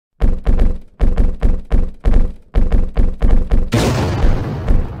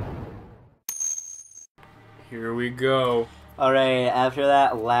go. Alright, after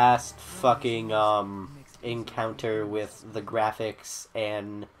that last fucking encounter with the graphics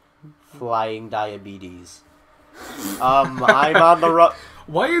and flying diabetes. I'm on the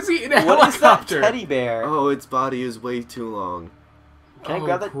Why is he in a What is that helicopter? teddy bear? Oh, its body is way too long. Can I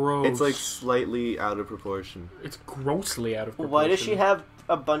grab that? Gross. It's like slightly out of proportion. It's grossly out of proportion. Why does she have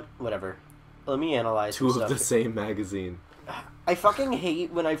a bunch? Whatever. Let me analyze Two some of the stuff. same magazine. I fucking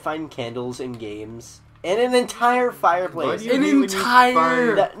hate when I find candles in games. And an entire fireplace. Why do you An hate when you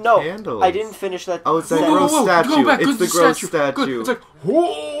entire- find No, candles? I didn't finish that. Oh, it's that Whoa, gross whoa, whoa, statue. Go back, It's the gross statue. Good. It's like,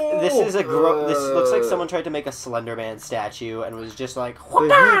 whoa! This is a This looks like someone tried to make a Slender Man statue and was just like.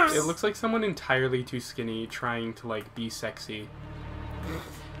 The hips. It looks like someone entirely too skinny trying to, like, be sexy.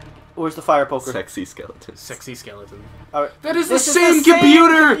 Where's the fire poker? Sexy skeleton. Sexy skeleton. Alright. That is the This same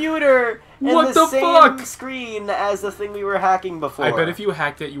computer! computer! And What the the same fuck? screen as the thing we were hacking before. I bet if you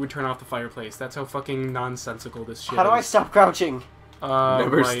hacked it, you would turn off the fireplace. That's how fucking nonsensical this shit How do I is. stop crouching?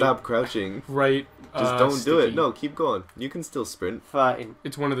 Never Right, stop crouching. Right. Just don't do it. sticky. No, keep going. You can still sprint. Fine.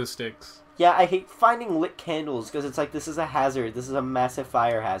 It's one of the sticks. Yeah, I hate finding lit candles because it's like this is a hazard. This is a massive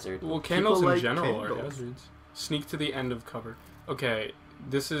fire hazard. Well, candles in like general are candles. hazards. Sneak to the end of cover. Okay,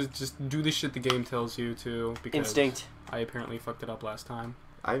 this is just do the shit the game tells you to. Because Instinct. I apparently fucked it up last time.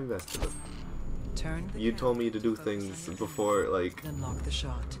 I invested it. Turn the You told me to do focus things on the before, like... then lock the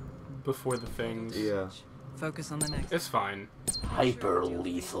shot. Before the things. Yeah. Focus on the next. It's fine. Hyper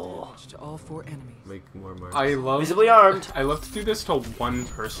lethal. Damage to all 4 enemies. Make more marks. I love. Visibly armed. I love to do this to one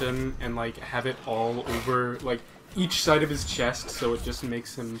person and like have it all over like each side of his chest, so it just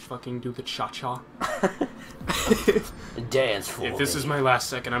makes him fucking do the cha-cha. Dance for If this is my last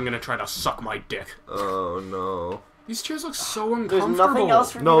second, I'm gonna try to suck my dick. Oh, no. These chairs look so There's uncomfortable. nothing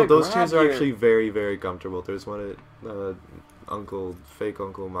else for me No, to those grab chairs are here. actually very, very comfortable. There's one at fake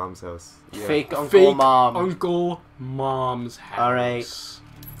Uncle Mom's house. Yeah. Fake Uncle Fake Mom. Uncle Mom's house.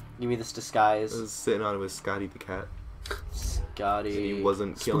 Alright. Give me this disguise. I was sitting on it with Scotty the cat. Scotty. He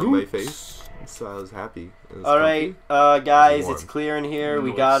wasn't killing my face, so I was happy. It was Alright, comfy. guys, Warm. it's clear in here. We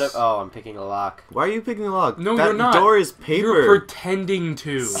Nice. got it. Oh, I'm picking a lock. Why are you picking the lock? No, that you're not. door is paper. You're pretending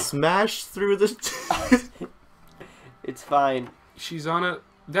to. Smash through the... It's fine. She's on a.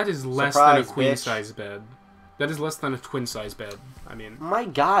 That is less Surprise, than a queen bitch. size bed. That is less than a twin size bed. I mean, My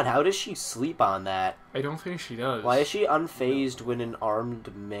god, how does she sleep on that? I don't think she does. Why is she unfazed when an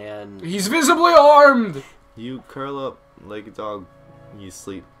armed man... He's visibly armed! You curl up like a dog. You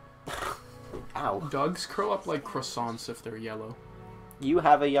sleep. Ow. Dogs curl up like croissants if they're yellow. You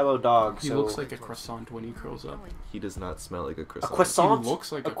have a yellow dog, He so... looks like a croissant when he curls up. He does not smell like a A croissant. croissant? He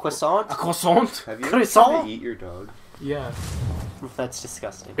looks like a croissant? A croissant? Have you ever Croissant? tried to eat your dog? Yeah. That's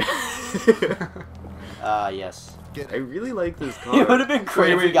disgusting. Yes. I really like this car. It would have been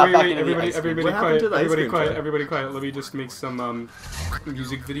great if we got back into the everybody, ice cream. everybody What happened quiet, to the ice everybody cream quiet, truck? everybody quiet. Let me just make some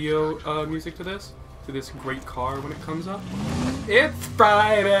music video music to this great car when it comes up. It's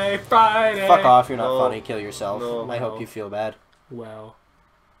Friday, Friday. Fuck off, you're not No. funny, kill yourself. No. I hope you feel bad. Wow.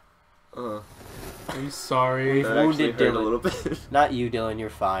 Uh, I'm sorry. that actually Wounded hurt a Dylan. little bit. Not you, Dylan, you're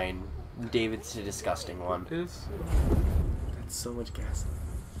fine. David's a disgusting one. Is That's so much gas.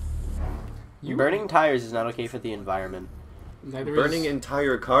 you Burning tires is not okay for the environment. Neither Burning is,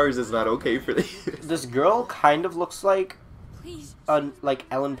 entire cars is not okay for the... This girl kind of looks like Please. like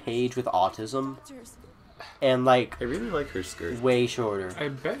Ellen Page with autism, and like I really like her skirt. way shorter. I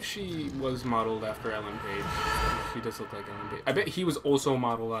bet she was modeled after Ellen Page. She does look like Ellen Page. I bet he was also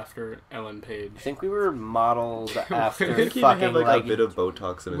modeled after Ellen Page. I think we were modeled after I think he fucking had like like a bit of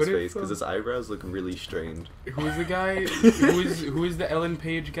Botox in his What if, face because his eyebrows look really strange. Who is the guy? who is the Ellen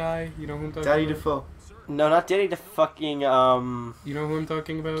Page guy? You know who I'm talking Daddy about? Defoe. no, not Daddy the fucking You know who I'm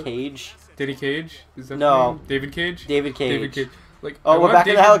talking about? Cage. Daddy Cage? Is that No. the name? David Cage? David Cage. David Cage. Like, I Oh, we're want back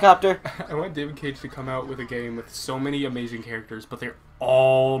in the helicopter. I want David Cage to come out with a game with so many amazing characters, but they're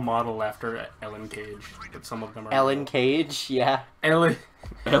all modeled after Ellen Cage. But some of them are Ellen Cage, yeah. Ellen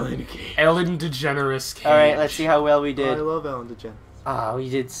Cage. Ellen DeGeneres Cage. All right, let's see how well we I did. love Ellen DeGeneres. Oh, we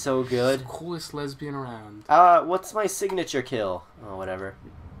did so good. Coolest lesbian around. What's my signature kill? Oh, whatever.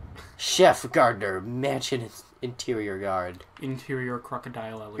 Chef Gardner, mansion interior guard. Interior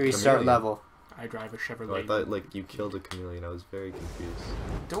crocodile Here we alligator. start Chameleon. level. I drive a Oh, Chevrolet. I thought like you killed a chameleon. I was very confused.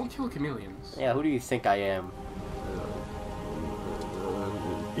 Don't kill chameleons. Yeah, who do you think I am?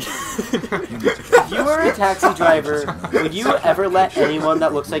 If you were a taxi driver, would you ever let anyone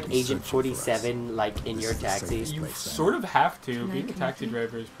that looks like Agent 47 like in your taxi? You sort of have to. Being a taxi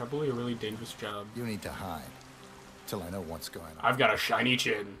driver is probably a really dangerous job. You need to hide till I know what's going on. I've got a shiny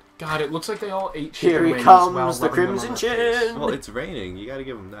chin. God, it looks like they all ate chicken Here he wings while comes, the rubbing them on crimson their face. chin. Well, it's raining. You gotta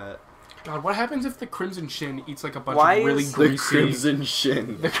give him that. God, what happens if the Crimson Shin eats like a bunch Why of really is The greasy... Crimson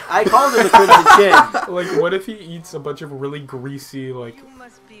Shin. I called it the Crimson Chin. Like, what if he eats a bunch of really greasy, like,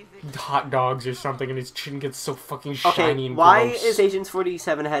 hot dogs or something, and his chin gets so fucking shiny Okay, and why gross? is Agent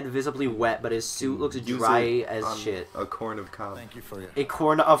 47 head visibly wet, but his suit looks Use dry it as on shit? A corn of cob. Thank you for your. A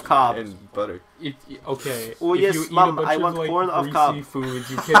corn of cob. And butter. Okay. Well, if yes, you eat Mom, a bunch I of, want like, corn of greasy cob. foods,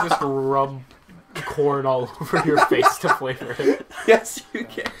 you can't just rub corn all over your face to flavor it. Yes, you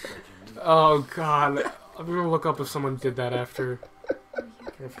can. Oh god, I'm gonna look up if someone did that after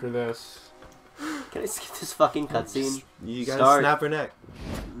this. Can I skip this fucking cutscene? You gotta Start. snap her neck.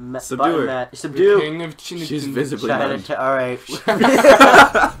 Subdue Subdue her. her. The Subdue. king of chin. She's visibly numbed. Alright.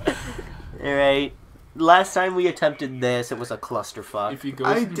 Alright. Last time we attempted this, it was a clusterfuck. If you go,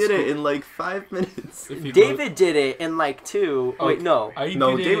 I did it in like 5 minutes. If you David did it in like 2. Oh, Wait, no.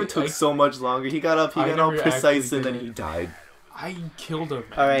 No, David took so much longer. He got up, he I got all never precise, actually and then did he it. died. I killed him.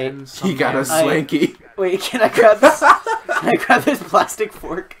 All right. and then He got a some man- swanky. Wait, can I grab this? Can I grab this plastic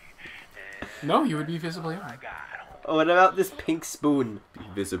fork? No, you would be visibly armed. Oh, what about this pink spoon?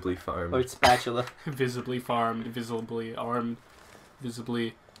 Visibly farmed. Or spatula? Visibly farmed, visibly armed,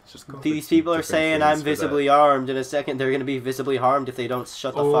 visibly. Just call These it people are different saying things I'm for visibly that. armed. In a second, they're gonna be visibly harmed if they don't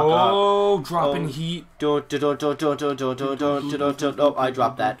shut the fuck up. Oh, dropping Oh. heat. Don't. Oh, I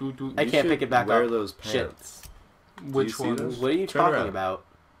dropped that. I You can't should pick it back wear up. those Shit. pants. Which see one? those? What are you Turn talking around. about?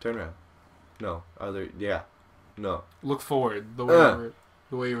 Turn around. No. Other. Yeah. No. Look forward. The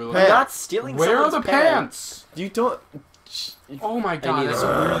way you were looking. I'm not stealing Where are someone's the pants? You don't. Oh my god, need that's it.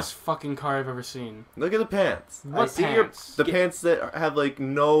 the weirdest fucking car I've ever seen. Look at the pants. What see your- pants? The pants that have like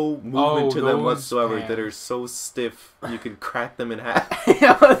no movement Oh, to them those whatsoever, that are pants. so stiff you can crack them in half.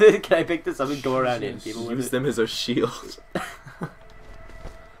 Can I pick this up and go around it and people with Use it? them as a shield.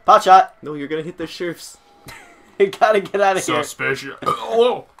 Pot shot. No, you're gonna hit their shirts. I gotta get out of here. Suspicious.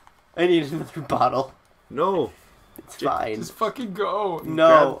 Oh! I need another bottle. No. It's fine. Just fucking go.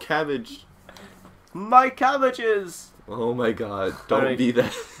 No. Grab cabbage. My cabbages. Oh my god. Don't Alright. be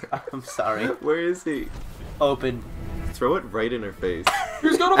that. I'm sorry. Where is he? Open. Throw it right in her face.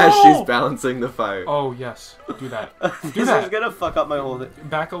 He's got a As ball! she's balancing the fire. Oh, yes. Do that. This Do is that. gonna fuck up my whole thing.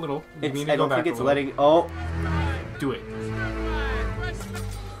 Back a little. You need to I go don't back think a it's little. letting. Oh. Do it.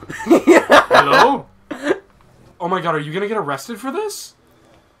 Hello? Oh my god, are you gonna get arrested for this?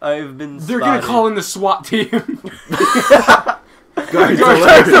 I've been. They're gonna spotted. call in the SWAT team. Guards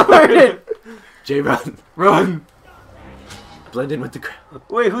Guys alert. alerted. Jay, run. Run. Blend in with the crowd.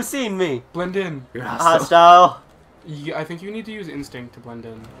 Wait, who's seen me? Blend in. You're hostile. Hostile. I think you need to use instinct to blend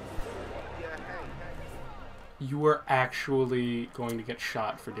in. You are actually going to get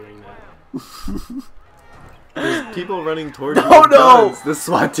shot for doing that. There's people running towards No, you with no. guns. The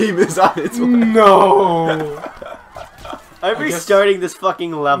SWAT team is on its way. No! I'm guess- restarting this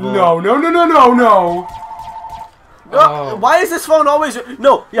fucking level. No, no, no, no, no, no! Oh. Why is this phone always?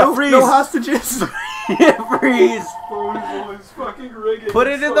 No, yeah, No, freeze. no hostages. Freeze. fucking rigging. Put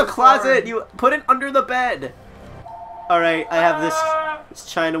it in the closet. You put it under the bed. All right, I have this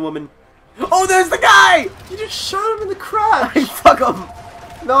China woman. Oh, there's the guy. You just shot him in the crotch. Fuck him.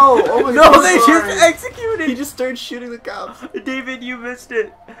 No, oh my No, god. they sorry. just executed. He just started shooting the cops. David, you missed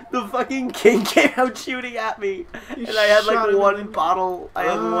it. The fucking king came out shooting at me, You and I had shot like him one in the- bottle. I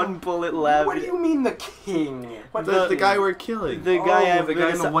had one bullet left. What do you mean the king? What The guy we're killing. The guy I've the guy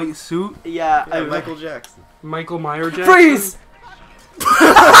in the white suit? Yeah, Yeah, I Michael Jackson. Michael Meyer Jackson? freeze.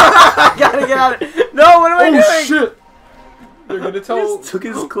 I gotta get out of it. No, what am I doing? Oh shit! They're gonna tell. Took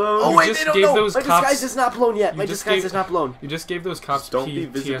his clothes. Oh You wait, just they don't gave know. those My cops- disguise is not blown yet. you My just disguise gave- is not blown. You just gave those cops Don't be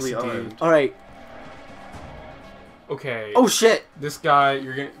visibly PTSD. armed. All right. Okay. Oh shit. This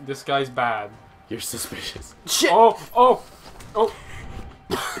guy, this guy's bad. You're suspicious. Shit. Oh.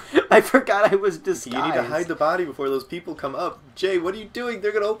 I forgot I was disguised. You need to hide the body before those people come up. Jay, what are you doing?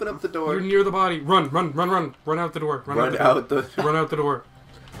 They're gonna open up the door. You're near the body. Run out the door. Run out the. Run out the door.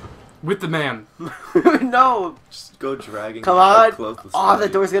 With the man. No. Just go dragging. Come him on. out close to the Oh, the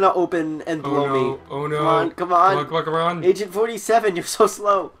body. door's gonna open and blow me. Oh no. Come on, come on. Come on. Agent 47, you're so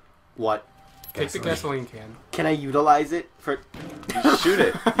slow. What? Take the gasoline can. Can I utilize it for? You shoot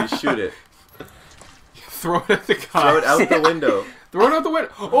it. You shoot it. Throw it at the cops. Throw it out the window. Throw it out the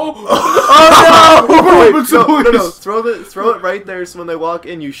window. Oh! Oh Wait, no. Throw it right there so when they walk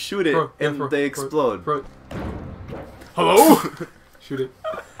in, you shoot it and they explode. Throw it. Hello? Shoot it.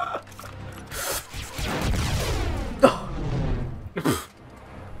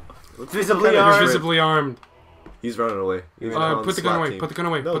 Visibly Kinda armed. You're visibly armed. He's running away. He's calling Put the gun SWAT away. team. Put the gun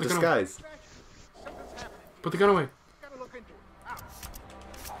away. No, Put the gun away. disguise. Put the gun away.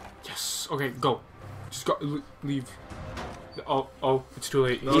 Yes. Okay, go. Just go. Leave. Oh, it's too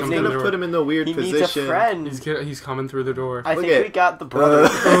late. He's He's coming through gonna the door. put him in the weird He position. needs a friend. He's coming through the door. I Look think at- we got the brother.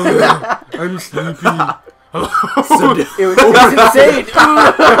 I'm sleepy. Hello? It was insane.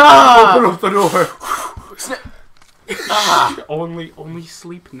 Open up the door. Only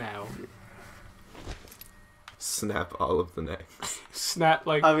sleep now. Snap all of the necks. Snap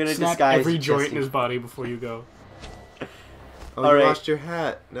I'm gonna snap disguise every joint Jesse. in his body before you go. Oh, All you right. lost your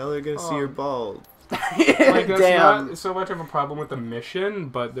hat. Now they're gonna see Oh. your bald. Like that's Damn. not so much of a problem with the mission,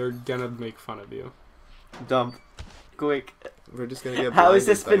 but they're gonna make fun of you. Dump. Quick. We're just gonna get. How has blinded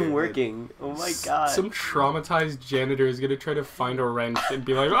this by your been head. working? Oh my god. Some traumatized janitor is gonna try to find a wrench and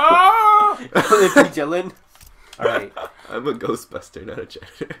be like, ah! Dylan. Alright. I'm a Ghostbuster, not a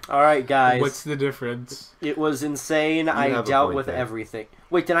janitor. Alright, guys. What's the difference? It was insane. I have a dealt point with there. everything.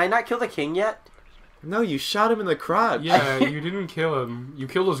 Wait, did I not kill the king yet? No, you shot him in the crotch. Yeah, you didn't kill him. You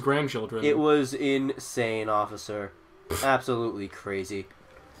killed his grandchildren. It was insane, officer. Absolutely crazy.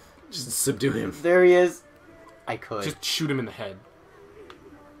 Just subdue him. There he is. I could. Just shoot him in the head.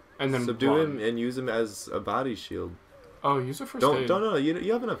 And then Subdue run. him and use him as a body shield. Oh, use it for Don't, aid. no,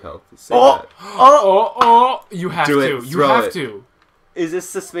 you have enough health. Save Oh! that. Oh! You have Do it, to. You throw have it. to. Is this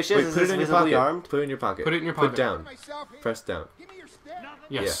suspicious? Wait, Is put it this in your visibly pocket. armed? Put it in your pocket. Put it in your Put pocket. down. Press down.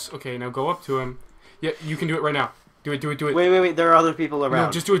 Yes. Okay, now go up to him. Yeah, you can do it right now. Do it. Wait. There are other people around.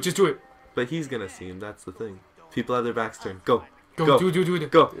 No, just do it. But he's gonna see him. That's the thing. People have their backs turned. Go. Go. Do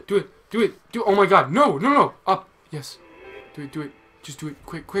it. Go. Do it. Oh my god. No. Up. Yes. Do it. Just do it.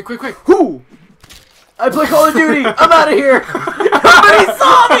 Quick. Who? I play Call of Duty. I'm out of here. Somebody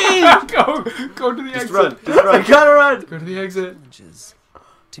saw me. Go to the Just exit. run. I gotta run. Go to the exit. Challenges.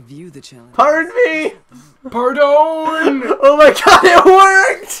 To view the challenge. Pardon me. Pardon! Oh my god, it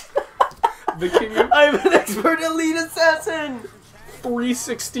worked. The king of I'm an expert elite assassin.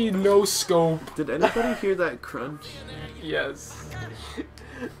 360 no scope. Did anybody hear that crunch? Yes.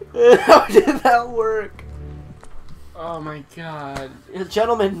 How did that work? Oh my god.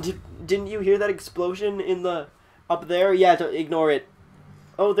 Gentlemen, didn't you hear that explosion in the... up there? Yeah, ignore it.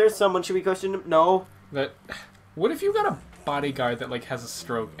 Oh, there's someone. Should we question him? No. What if you got a bodyguard that like has a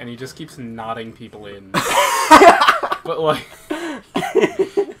stroke and he just keeps nodding people in? But like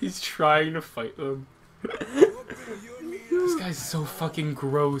he's trying to fight them. This guy's so fucking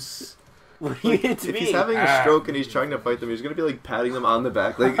gross. What do you mean it's If me? he's having a stroke and he's trying to fight them, he's gonna be like patting them on the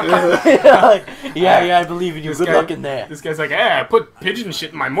back, like. yeah, I believe in you. This Good guy- luck in there. This guy's like, I put pigeon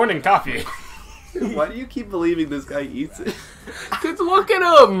shit in my morning coffee. Why do you keep believing this guy eats it? Cause look at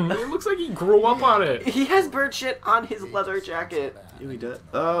him. It looks like he grew up on it. He has bird shit on his leather jacket. He does.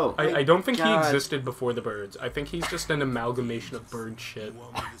 Oh. I don't think he God. existed before the birds. I think he's just an amalgamation of bird shit.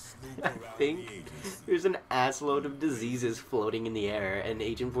 I think there's an assload of diseases floating in the air, and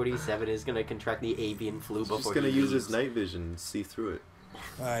Agent 47 is gonna contract the avian flu He's before just gonna he use leaves. his night vision and see through it.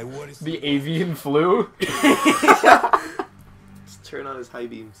 The avian flu? Just turn on his high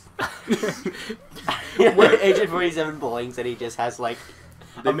beams. Agent 47 blinks and he just has like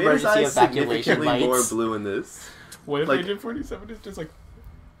They made his emergency eyes evacuation significantly more lights. blue in this. What if Like- Agent 47 is just like,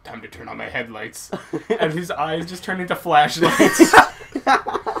 time to turn on my headlights, and his eyes just turn into flashlights.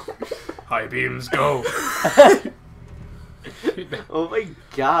 High beams, go. Oh my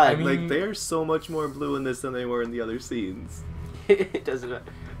god. I mean- Like, they are so much more blue in this than they were in the other scenes. It doesn't.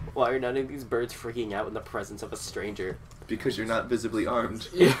 Why are none of these birds freaking out in the presence of a stranger? Because you're not visibly armed.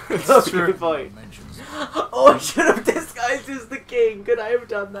 Yeah, that's That's a true. good point. Oh, I should have disguised as the king. Could I have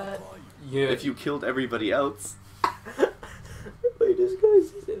done that? Yeah. If you killed everybody else. I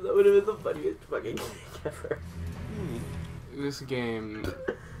disguised as him. That would have been the funniest fucking thing ever. This game.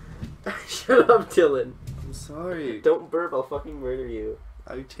 Shut up, Dylan. I'm sorry. Don't burp. I'll fucking murder you.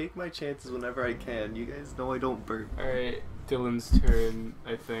 I take my chances whenever I can. You guys know I don't burp. Alright, Dylan's turn,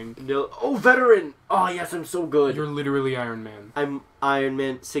 I think. No. Oh, veteran. Oh yes, I'm so good. You're literally Iron Man. I'm Iron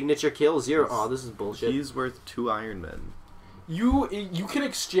Man. Signature kill 0. Oh, this is bullshit. He's worth 2 Iron Men. You can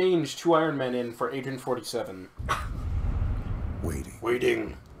exchange 2 Iron Men in for Agent 47.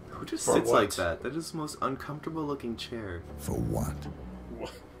 Waiting. Who just For sits what? like that? That is the most uncomfortable looking chair. For what?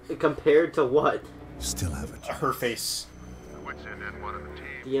 Compared to what? Still haven't. Her face.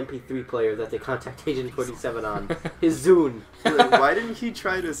 The MP3 player that they contact Agent 47 on. His Zune. Like, why didn't he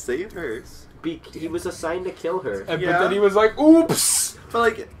try to save her? He was assigned to kill her. But Yeah. then he was like, oops! But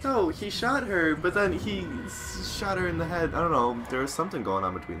like, no, he shot her, but then he shot her in the head. I don't know. There was something going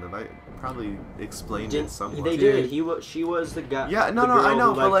on between them. I probably explained it somewhat. They did. She was the guy. Yeah, no, the girl I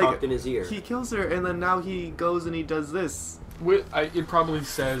know, who, but like, talked in his ear. he kills her, and then now he goes and he does this. It probably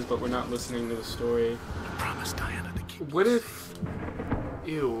says, but we're not listening to the story. Promise Diana to keep What if...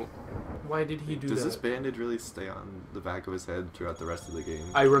 Ew. Why did he do Does that? this bandage really stay on the back of his head throughout the rest of the game?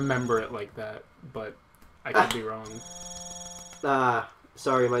 I remember it like that, but I could be wrong.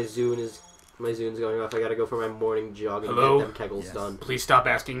 Sorry, my Zune's going off. I gotta go for my morning jog and Hello? get them kegels done. Please stop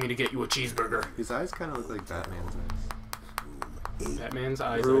asking me to get you a cheeseburger. His eyes kind of look like Batman's eyes. Batman's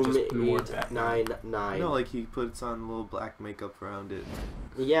eyes Room are just more Batman. 899. No, like he puts on a little black makeup around it.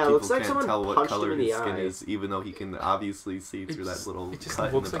 Yeah, it People looks like can't someone tell what punched color him in the his skin eye. is, even though he can obviously see through that little It just cut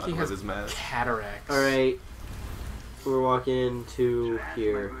in looks the like he bottom has of his mask. cataracts. Alright, we're walking to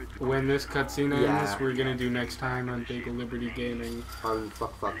here. When this cutscene ends, Yeah. we're gonna do next time on Big Liberty Gaming. On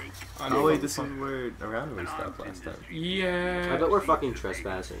fuck. On Oh wait, this is where around we stopped last time. Yeah. I bet we're fucking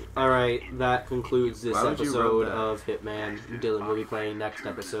trespassing. Alright, that concludes this Why would you episode rub that? of Hitman. Dylan will be playing next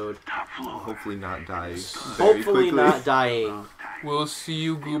episode. Hopefully not die. Very Hopefully quickly. not dying. We'll see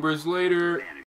you goobers later.